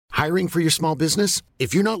Hiring for your small business?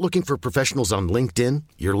 If you're not looking for professionals on LinkedIn,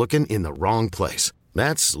 you're looking in the wrong place.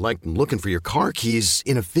 That's like looking for your car keys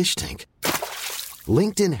in a fish tank.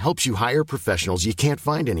 LinkedIn helps you hire professionals you can't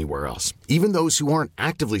find anywhere else, even those who aren't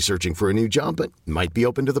actively searching for a new job but might be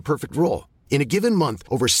open to the perfect role. In a given month,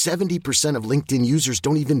 over 70% of LinkedIn users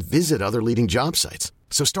don't even visit other leading job sites.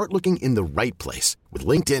 So start looking in the right place. With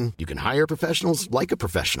LinkedIn, you can hire professionals like a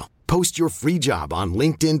professional. Post your free job on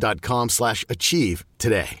linkedin.com/achieve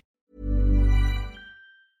today.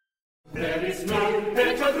 There is no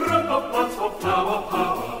better group of plants for flower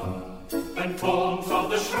power than forms of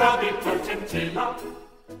the shrubby potentilla.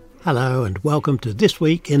 Hello and welcome to This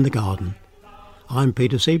Week in the Garden. I'm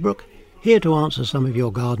Peter Seabrook, here to answer some of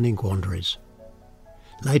your gardening quandaries.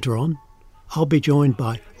 Later on, I'll be joined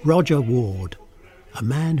by Roger Ward, a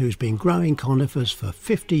man who's been growing conifers for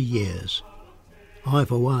 50 years. I,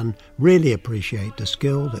 for one, really appreciate the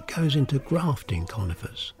skill that goes into grafting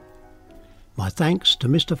conifers. My thanks to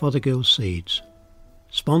Mr. Fothergill's Seeds,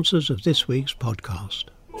 sponsors of this week's podcast.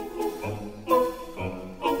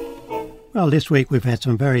 Well, this week we've had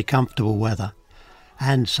some very comfortable weather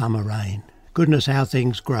and summer rain. Goodness how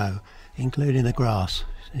things grow, including the grass.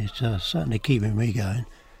 It's certainly keeping me going.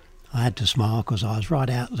 I had to smile because I was right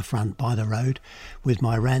out the front by the road with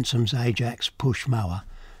my Ransom's Ajax push mower,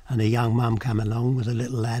 and a young mum came along with a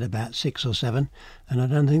little lad about 6 or 7, and I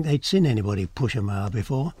don't think they'd seen anybody push a mower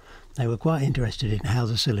before. They were quite interested in how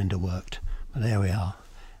the cylinder worked, but there we are.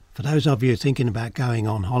 For those of you thinking about going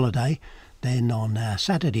on holiday, then on our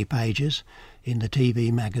Saturday pages in the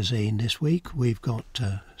TV magazine this week, we've got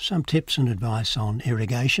some tips and advice on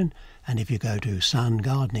irrigation. And if you go to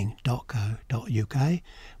sungardening.co.uk,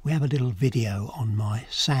 we have a little video on my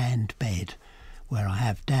sand bed where I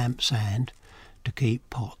have damp sand to keep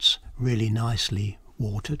pots really nicely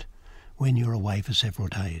watered when you're away for several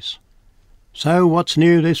days. So what's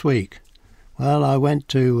new this week? Well, I went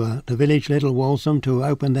to the village Little Waltham to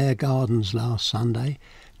open their gardens last Sunday.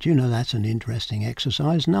 Do you know that's an interesting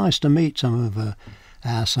exercise? Nice to meet some of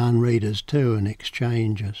our Sun readers too and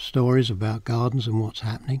exchange stories about gardens and what's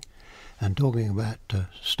happening. And talking about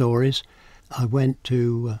stories, I went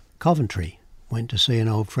to Coventry, went to see an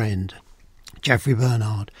old friend, Geoffrey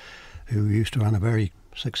Bernard, who used to run a very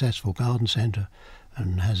successful garden centre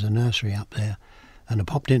and has a nursery up there. And I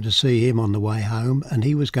popped in to see him on the way home, and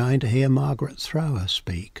he was going to hear Margaret Thrower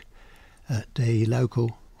speak at the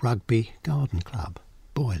local rugby garden club.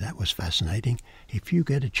 Boy, that was fascinating. If you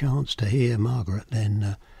get a chance to hear Margaret,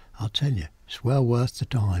 then I'll tell you, it's well worth the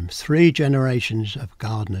time. 3 generations of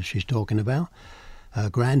gardeners she's talking about. Her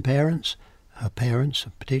grandparents, her parents,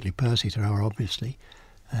 particularly Percy Thrower, obviously,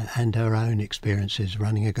 and her own experiences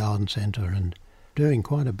running a garden centre and doing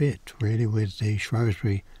quite a bit, really, with the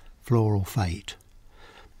Shrewsbury Floral Fete.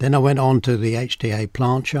 Then I went on to the HTA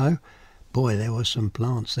plant show. Boy, there were some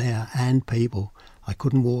plants there and people. I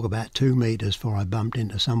couldn't walk about 2 metres before I bumped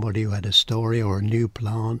into somebody who had a story or a new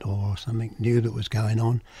plant or something new that was going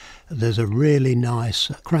on. There's a really nice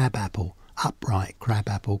crabapple, upright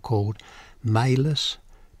crabapple called Malus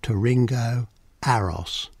Turingo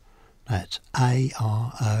Aros. That's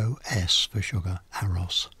A-R-O-S for sugar,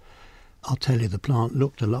 Aros. I'll tell you, the plant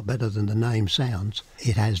looked a lot better than the name sounds.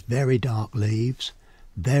 It has very dark leaves,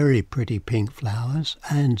 very pretty pink flowers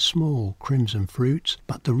and small crimson fruits,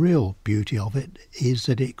 but the real beauty of it is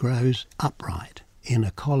that it grows upright in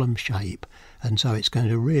a column shape, and so it's going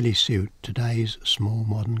to really suit today's small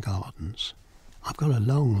modern gardens. I've got a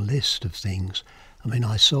long list of things. I mean,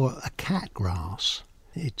 I saw a cat grass.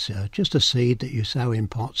 It's just a seed that you sow in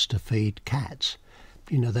pots to feed cats.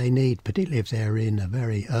 You know, they need, particularly if they're in a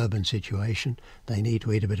very urban situation, they need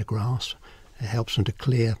to eat a bit of grass. It helps them to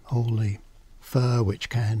clear all the fur which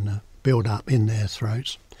can build up in their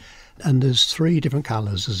throats. And there's 3 different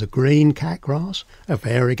colours. There's a green catgrass, a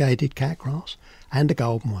variegated catgrass, and a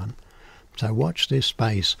golden one. So watch this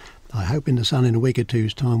space. I hope in the sun in a week or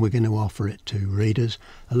two's time we're going to offer it to readers,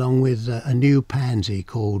 along with a new pansy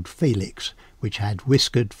called Felix, which had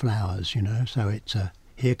whiskered flowers, you know. So it's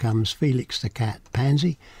here comes Felix the cat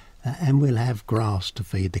pansy, and we'll have grass to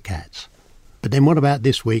feed the cats. But then what about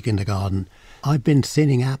this week in the garden? I've been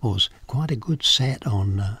thinning apples, quite a good set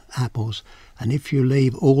on apples, and if you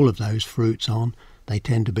leave all of those fruits on, they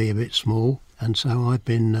tend to be a bit small, and so I've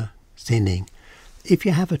been thinning. If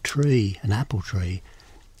you have a tree, an apple tree,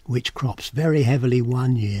 which crops very heavily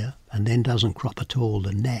one year and then doesn't crop at all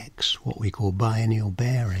the next, what we call biennial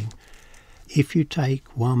bearing, if you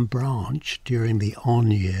take one branch during the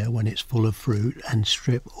on year when it's full of fruit and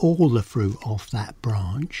strip all the fruit off that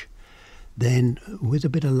branch, then with a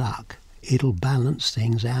bit of luck, it'll balance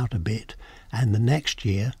things out a bit, and the next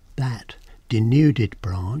year that denuded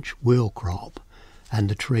branch will crop and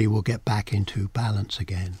the tree will get back into balance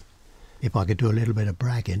again. If I could do a little bit of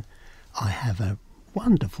bragging, I have a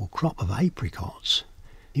wonderful crop of apricots.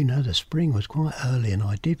 You know, the spring was quite early and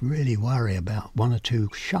I did really worry about one or two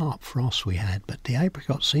sharp frosts we had, but the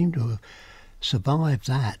apricots seem to have survived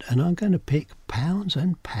that, and I'm going to pick pounds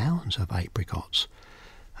and pounds of apricots.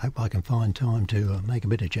 Hope I can find time to make a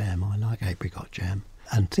bit of jam. I like apricot jam.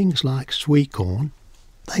 And things like sweet corn,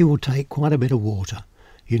 they will take quite a bit of water.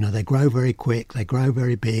 You know, they grow very quick, they grow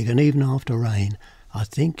very big, and even after rain, I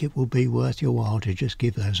think it will be worth your while to just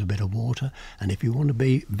give those a bit of water. And if you want to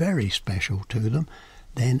be very special to them,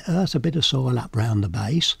 then earth a bit of soil up round the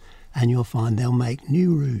base, and you'll find they'll make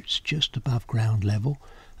new roots just above ground level,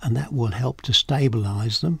 and that will help to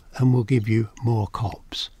stabilise them and will give you more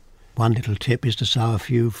cobs. One little tip is to sow a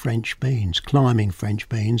few French beans, climbing French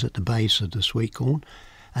beans at the base of the sweet corn,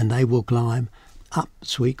 and they will climb up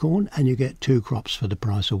sweet corn and you get 2 crops for the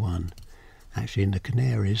price of 1. Actually, in the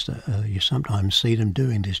Canaries, you sometimes see them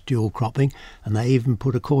doing this dual cropping, and they even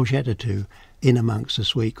put a courgette or 2 in amongst the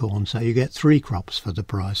sweet corn, so you get 3 crops for the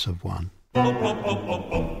price of 1.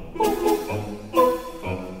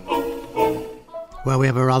 Well, we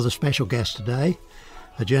have a rather special guest today,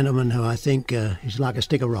 a gentleman who I think is like a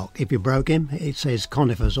stick of rock. If you broke him, it says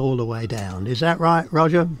conifers all the way down. Is that right,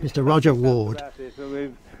 Roger? Mr. Roger Ward. That's it. So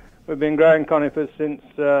we've been growing conifers since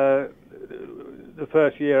the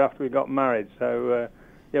first year after we got married. So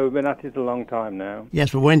yeah, we've been at it a long time now.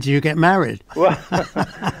 Yes, but when did you get married? Well,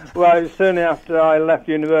 it was soon after I left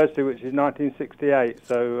university, which is 1968.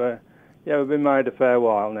 So yeah, we've been married a fair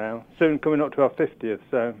while now. Soon coming up to our 50th.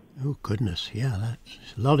 So. Oh goodness, yeah,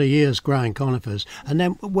 that's a lot of years growing conifers. And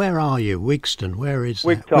then where are you? Wigston, where is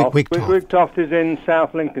that? Wigtoft. Wigtoft. Wigtoft is in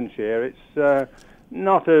South Lincolnshire. It's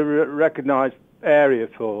not a recognised area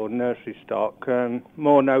for nursery stock,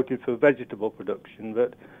 more noted for vegetable production,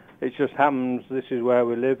 but it just happens this is where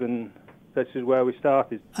we live and this is where we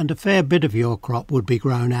started. And a fair bit of your crop would be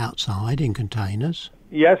grown outside in containers?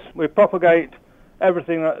 Yes, we propagate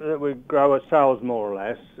everything that we grow ourselves more or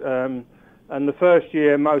less, and the first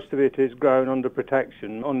year most of it is grown under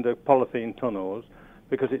protection, under polythene tunnels,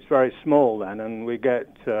 because it's very small then and we get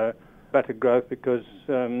better growth because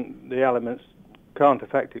the elements can't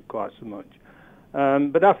affect it quite so much.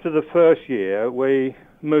 But after the first year, we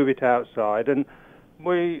move it outside and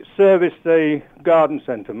we service the garden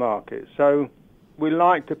centre market. So we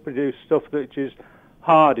like to produce stuff which is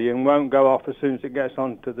hardy and won't go off as soon as it gets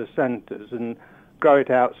onto the centres, and grow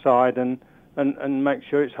it outside and make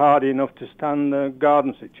sure it's hardy enough to stand the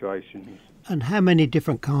garden situations. And how many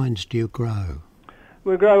different kinds do you grow?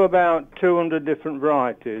 We grow about 200 different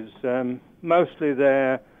varieties. Mostly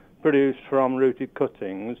they're produced from rooted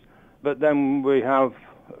cuttings, but then we have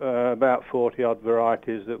about 40-odd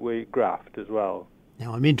varieties that we graft as well.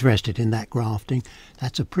 Now, I'm interested in that grafting.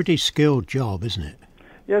 That's a pretty skilled job, isn't it?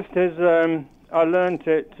 Yes, it is. I learnt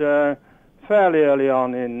it fairly early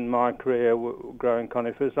on in my career growing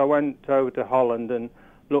conifers. I went over to Holland and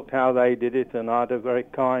looked how they did it, and I had a very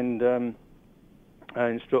kind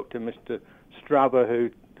instructor, Mr.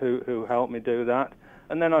 Strava, who helped me do that.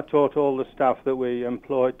 And then I taught all the staff that we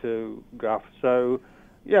employed to graft. So,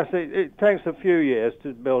 yes, it takes a few years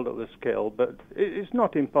to build up the skill, but it's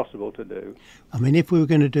not impossible to do. I mean, if we were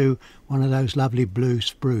going to do one of those lovely blue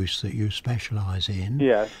spruce that you specialise in,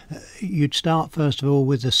 yes, you'd start first of all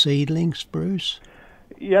with the seedling spruce?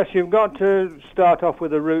 Yes, you've got to start off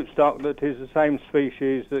with a rootstock that is the same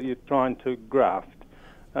species that you're trying to graft.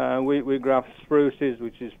 We graft spruces,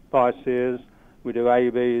 which is piceas. We do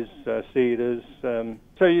ABs, cedars.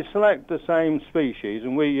 So you select the same species,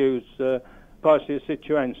 and we use Picea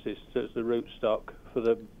situensis as the rootstock for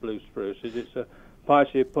the blue spruces. It's a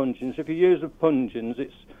Picea pungens. If you use a pungens,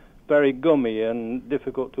 it's very gummy and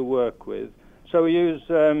difficult to work with. So we use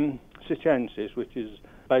situensis, which is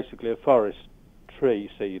basically a forest tree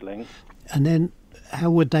seedling. And then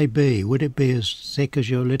how would they be? Would it be as thick as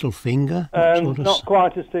your little finger? Not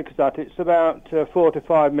quite as thick as that. It's about 4 to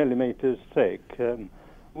 5 millimetres thick.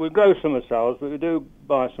 We grow some ourselves, but we do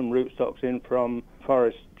buy some rootstocks in from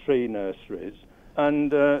forest tree nurseries,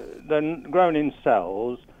 and then grown in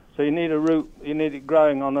cells. So you need it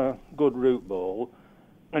growing on a good root ball,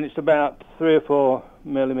 and it's about 3 or 4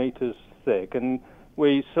 millimetres thick. And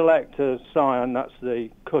we select a scion, that's the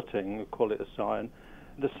cutting, we call it a scion,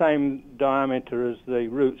 the same diameter as the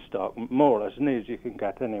rootstock, more or less, as near as you can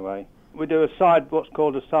get anyway. We do what's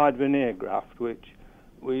called a side veneer graft, which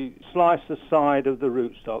we slice the side of the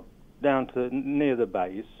rootstock down to near the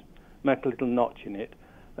base, make a little notch in it,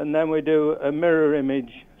 and then we do a mirror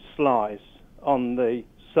image slice on the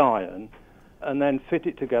scion, and then fit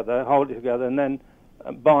it together, hold it together, and then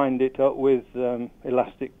bind it up with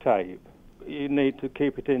elastic tape. You need to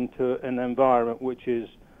keep it into an environment which is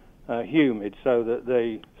humid so that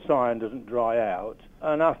the scion doesn't dry out.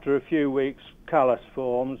 And after a few weeks, callus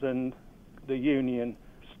forms and the union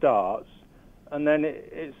starts. And then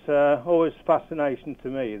it's always fascination to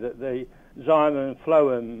me that the xylem and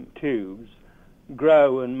phloem tubes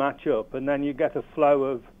grow and match up, and then you get a flow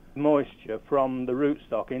of moisture from the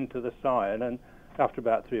rootstock into the scion, and after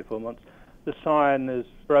about 3 or 4 months, the scion is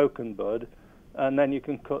broken bud, and then you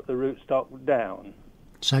can cut the rootstock down.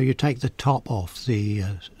 So you take the top off the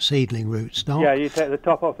seedling rootstock? Yeah, you take the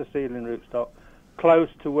top off the seedling rootstock close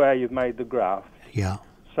to where you've made the graft. Yeah.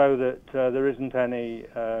 So that there isn't any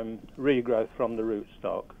regrowth from the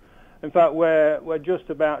rootstock. In fact, we're just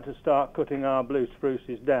about to start cutting our blue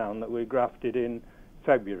spruces down that we grafted in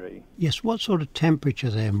February. Yes, what sort of temperature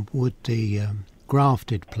then would the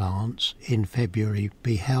grafted plants in February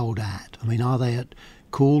be held at? I mean, are they at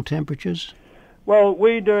cool temperatures? Well,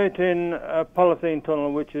 we do it in a polythene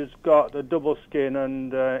tunnel which has got a double skin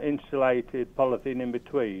and insulated polythene in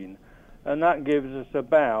between. And that gives us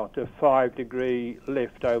about a 5-degree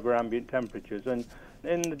lift over ambient temperatures. And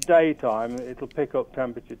in the daytime, it'll pick up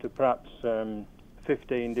temperature to perhaps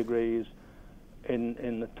 15 degrees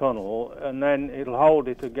in the tunnel, and then it'll hold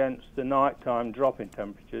it against the nighttime drop in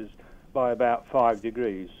temperatures by about 5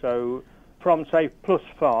 degrees. So from, say,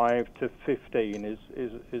 +5 to 15 is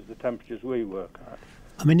the temperatures we work at.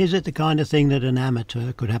 I mean, is it the kind of thing that an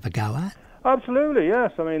amateur could have a go at? Absolutely,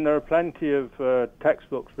 yes. I mean, there are plenty of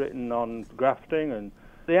textbooks written on grafting, and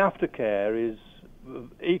the aftercare is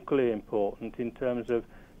equally important in terms of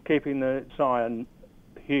keeping the scion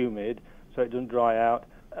humid so it doesn't dry out,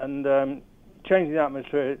 and changing the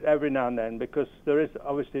atmosphere every now and then, because there is,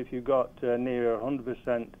 obviously, if you've got near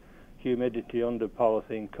 100% humidity under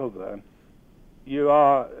polythene cover, you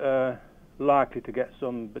are likely to get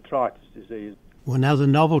some botrytis disease. Well, now the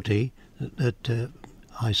novelty that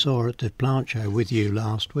I saw at the plant show with you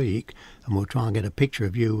last week, and we'll try and get a picture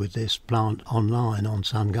of you with this plant online on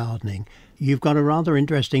Sun Gardening, you've got a rather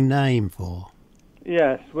interesting name for.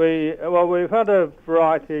 Yes, we've had a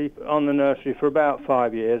variety on the nursery for about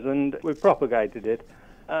 5 years, and we've propagated it,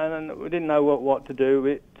 and we didn't know what to do.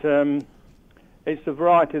 It's a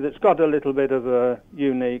variety that's got a little bit of a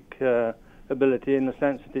unique ability in the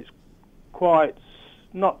sense that it's quite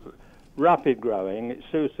not rapid growing. It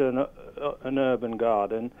suits an urban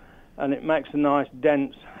garden, and it makes a nice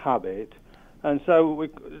dense habit. And so we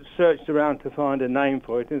searched around to find a name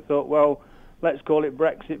for it and thought, well, let's call it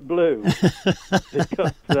Brexit Blue,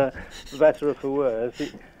 because for better or for worse.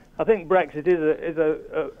 I think Brexit is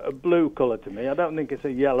a blue colour to me. I don't think it's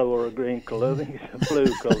a yellow or a green colour. I think it's a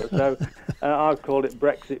blue colour. So I've called it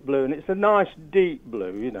Brexit Blue, and it's a nice deep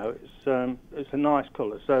blue. You know, it's a nice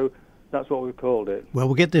colour. So that's what we've called it. Well,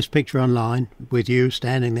 we'll get this picture online with you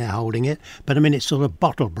standing there holding it. But I mean, it's sort of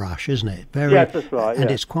bottle brush, isn't it? Yes, that's right.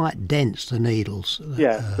 And it's quite dense, the needles.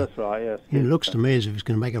 Yes, that's right, yes. It looks to me as if it's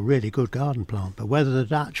going to make a really good garden plant. But whether the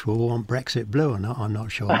Dutch will want Brexit Blue or not, I'm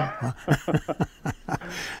not sure.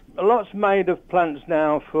 A lot's made of plants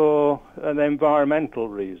now for environmental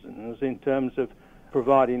reasons, in terms of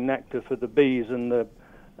providing nectar for the bees and the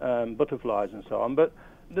butterflies and so on. But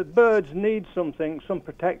the birds need some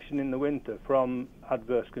protection in the winter from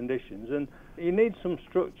adverse conditions, and you need some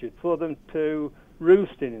structure for them to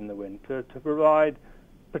roost in the winter to provide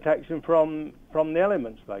protection from the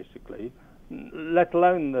elements, basically, let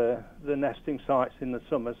alone the nesting sites in the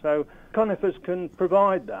summer. So conifers can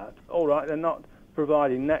provide that. All right, they're not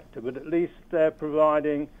providing nectar, but at least they're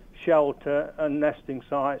providing shelter and nesting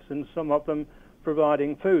sites, and some of them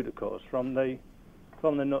providing food, of course, from the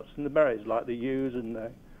nuts and the berries, like the yews and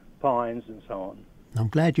the pines and so on. I'm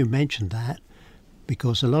glad you mentioned that,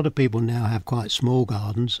 because a lot of people now have quite small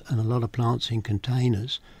gardens and a lot of plants in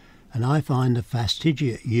containers, and I find the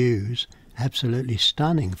fastigiate yews absolutely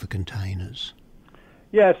stunning for containers.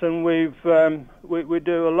 Yes, and we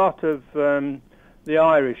do a lot of the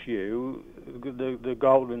Irish yew, the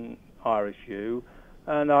golden Irish yew,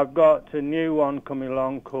 and I've got a new one coming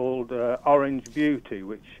along called Orange Beauty,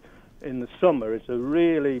 which in the summer is a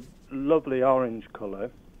really lovely orange colour.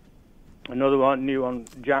 Another one, new one,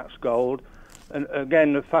 Jack's Gold, and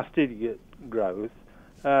again a fastigiate growth.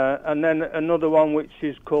 And then another one which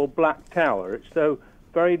is called Black Tower. It's so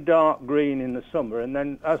very dark green in the summer, and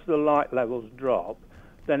then as the light levels drop,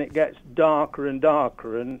 then it gets darker and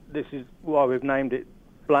darker, and this is why we've named it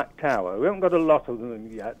Black Tower. We haven't got a lot of them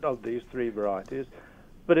yet, of these three varieties,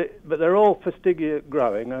 but they're all fastigiate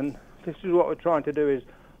growing, and this is what we're trying to do, is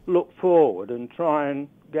look forward and try and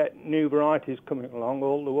get new varieties coming along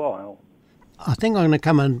all the while. I think I'm going to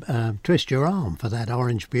come and twist your arm for that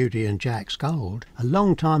Orange Beauty and Jack's Gold. A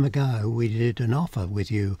long time ago we did an offer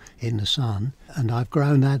with you in the sun, and I've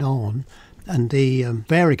grown that on, and the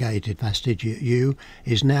variegated fastigiate yew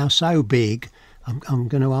is now so big I'm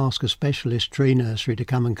going to ask a specialist tree nursery to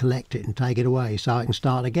come and collect it and take it away so I can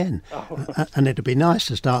start again. And it'd be nice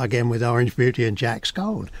to start again with Orange Beauty and Jack's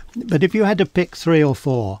Gold. But if you had to pick 3 or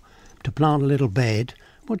 4 to plant a little bed,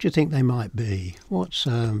 what do you think they might be? What's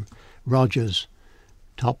Roger's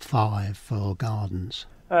top 5 for gardens?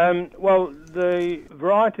 Well, the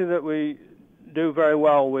variety that we do very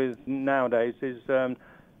well with nowadays is a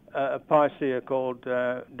picea called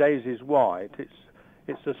Daisy's White.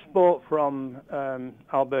 It's a sport from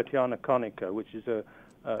Albertiana conica, which is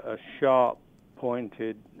a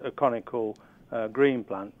sharp-pointed, conical green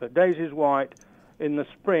plant. But Daisy's White in the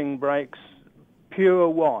spring breaks pure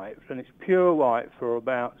white, and it's pure white for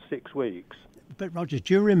about 6 weeks. But Roger,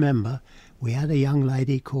 do you remember we had a young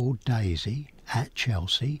lady called Daisy at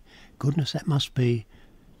Chelsea? Goodness, that must be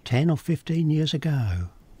 10 or 15 years ago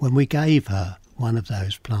when we gave her one of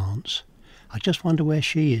those plants. I just wonder where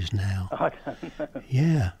she is now. I don't know.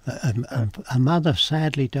 Yeah, her mother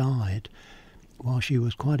sadly died while she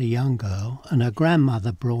was quite a young girl, and her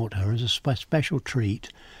grandmother brought her as a special treat,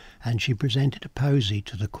 and she presented a posy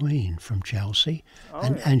to the Queen from Chelsea,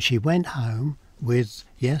 and she went home with,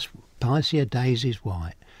 yes, Picea Daisy's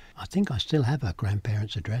White. I think I still have her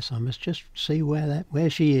grandparents' address. I must just see where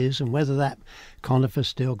she is and whether that conifer's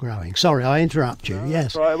still growing. Sorry, I interrupt you.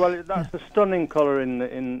 Yes. Right. Well, that's a stunning colour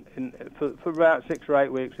for about 6 or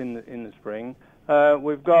 8 weeks in the spring.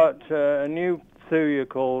 We've got a new thuya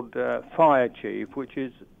called Fire Chief, which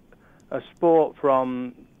is a sport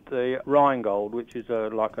from the Rheingold, which is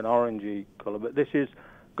like an orangey colour. But this has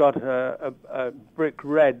got a brick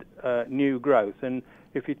red new growth, and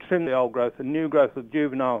if you trim the old growth, the new growth of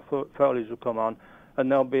juvenile foliage will come on,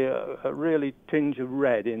 and there'll be a really tinge of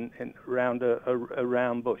red around a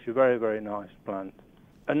round bush. A very, very nice plant.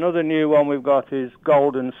 Another new one we've got is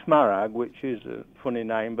Golden Smaragd, which is a funny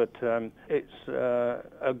name, but it's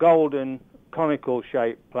a golden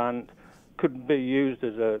conical-shaped plant. Could be used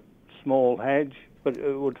as a small hedge, but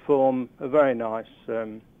it would form a very nice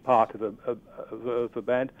part of a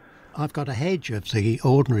bed. I've got a hedge of the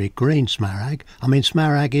ordinary green smaragd. I mean,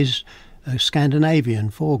 smaragd is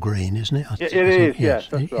Scandinavian for green, isn't it? It is, yes,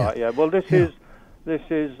 that's right. Yeah. Well, this is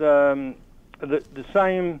the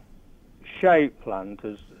same shape plant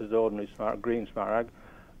as ordinary green smaragd,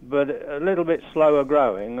 but a little bit slower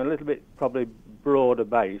growing, a little bit probably broader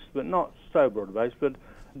base, but not so broad base. But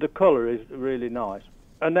the colour is really nice.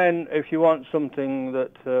 And then, if you want something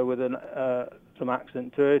that with some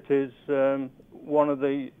accent to it, is one of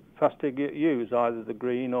the fastigiate yews, either the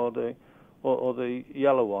green or the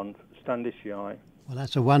yellow one, Standishii. Well,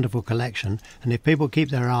 that's a wonderful collection, and if people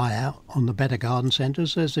keep their eye out on the better garden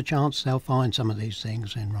centres, there's a chance they'll find some of these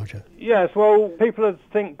things in, Roger. Yes, well, people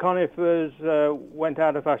think conifers went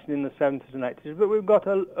out of fashion in the 70s and 80s, but we've got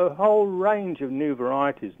a whole range of new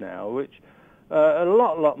varieties now, which are a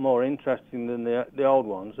lot more interesting than the old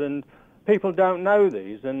ones, and people don't know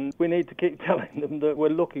these, and we need to keep telling them that we're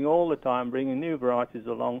looking all the time, bringing new varieties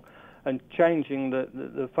along and changing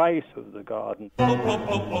the face of the garden.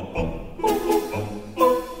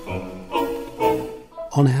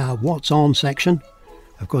 On our What's On section,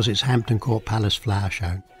 of course, it's Hampton Court Palace Flower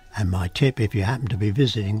Show. And my tip, if you happen to be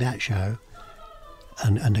visiting that show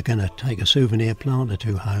and are going to take a souvenir plant or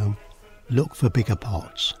two home, look for bigger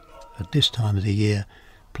pots. At this time of the year,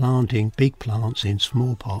 planting big plants in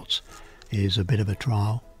small pots is a bit of a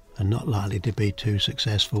trial and not likely to be too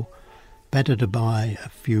successful. Better to buy a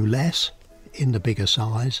few less in the bigger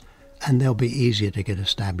size, and they'll be easier to get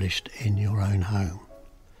established in your own home.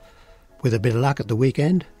 With a bit of luck at the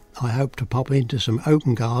weekend, I hope to pop into some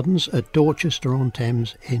open gardens at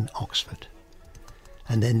Dorchester-on-Thames in Oxford.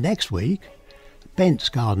 And then next week, Bent's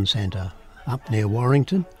Garden Centre up near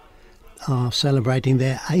Warrington are celebrating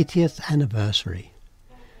their 80th anniversary.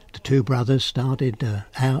 The two brothers started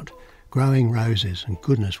out growing roses, and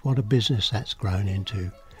goodness, what a business that's grown into.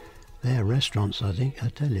 They're restaurants, I think, I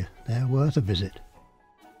tell you, they're worth a visit.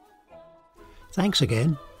 Thanks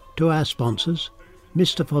again to our sponsors,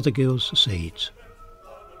 Mr. Fothergill's Seeds.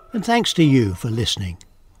 And thanks to you for listening.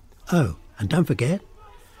 Oh, and don't forget,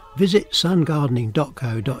 visit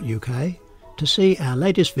sungardening.co.uk to see our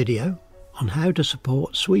latest video on how to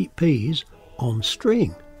support sweet peas on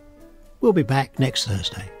string. We'll be back next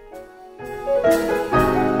Thursday.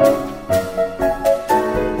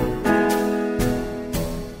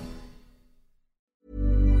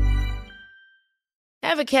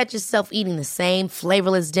 Ever catch yourself eating the same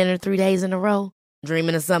flavorless dinner 3 days in a row?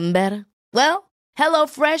 Dreaming of something better? Well,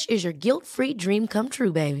 HelloFresh is your guilt-free dream come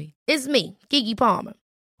true, baby. It's me, Keke Palmer.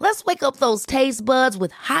 Let's wake up those taste buds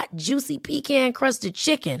with hot, juicy pecan-crusted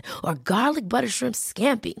chicken or garlic butter shrimp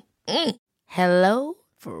scampi. Hello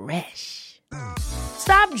Fresh.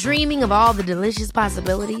 Stop dreaming of all the delicious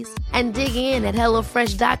possibilities and dig in at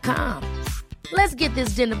HelloFresh.com. Let's get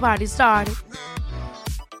this dinner party started.